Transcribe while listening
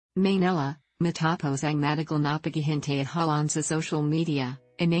Manila, matapos ang matagal na paghihintay sa social media,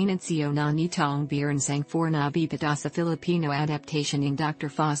 inanuncio na nitong Biyernes ang 4 na bibida sa Filipino adaptation ng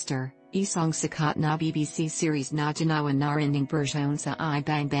Dr. Foster, isang sikat na BBC series na ginawa na rin ng bersyon sa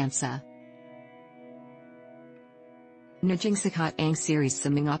ibang bansa. Naging sikat ang series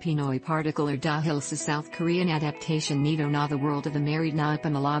sa mga Pinoy particular dahil sa South Korean adaptation nito na The World of the Married na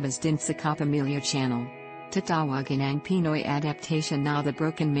panalabas din sa Kapamilya Channel. Tatawagin ang Pinoy adaptation na The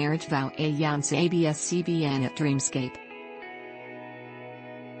Broken Marriage Vow ayan sa ABS-CBN at Dreamscape.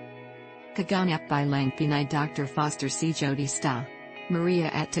 Kaganap bilang Pinay Dr. Foster si Jody Sta. Maria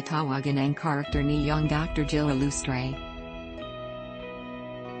at tatawagin ang character ni young Dr. Jill Ilustre.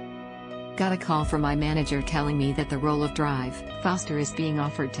 Got a call from my manager telling me that the role of Drive Foster is being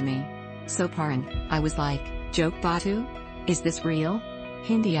offered to me. So parang, I was like, joke batu? Is this real?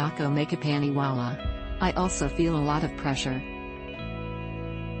 Hindi ako makapaniwala. I also feel a lot of pressure.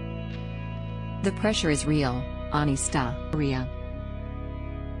 The pressure is real, honesta, Maria.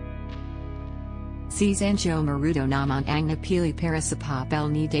 Si Sanjo Marudo naman ang napili para sa papel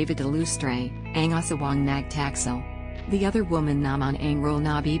ni David Ilustre, ang asawang nagtaksel. The other woman naman ang role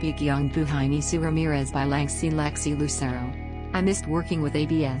na bibigyang buhay ni Sue Ramirez bilang si Lexi Lucero. I missed working with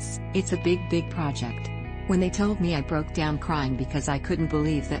ABS, it's a big project. When they told me I broke down crying because I couldn't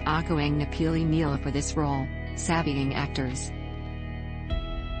believe that ako ang napili nila for this role, sabiing actors.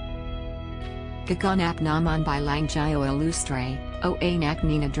 Kaganap naman bilang Gio Ilustre, o anak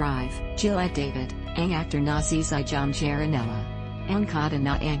Nina Drive, Jill at David, ang actor na si John Jaranella. Ang kada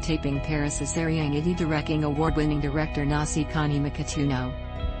na ang taping para sa seryeng iti-directing award-winning director na si Connie Macatuno.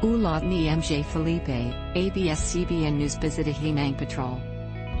 Ulat ni MJ Felipe, ABS-CBN News bisitahin ang patrol.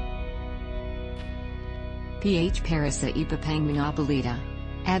 PH para sa iba pang mga balita.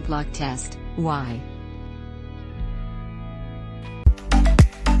 Adblock test, why?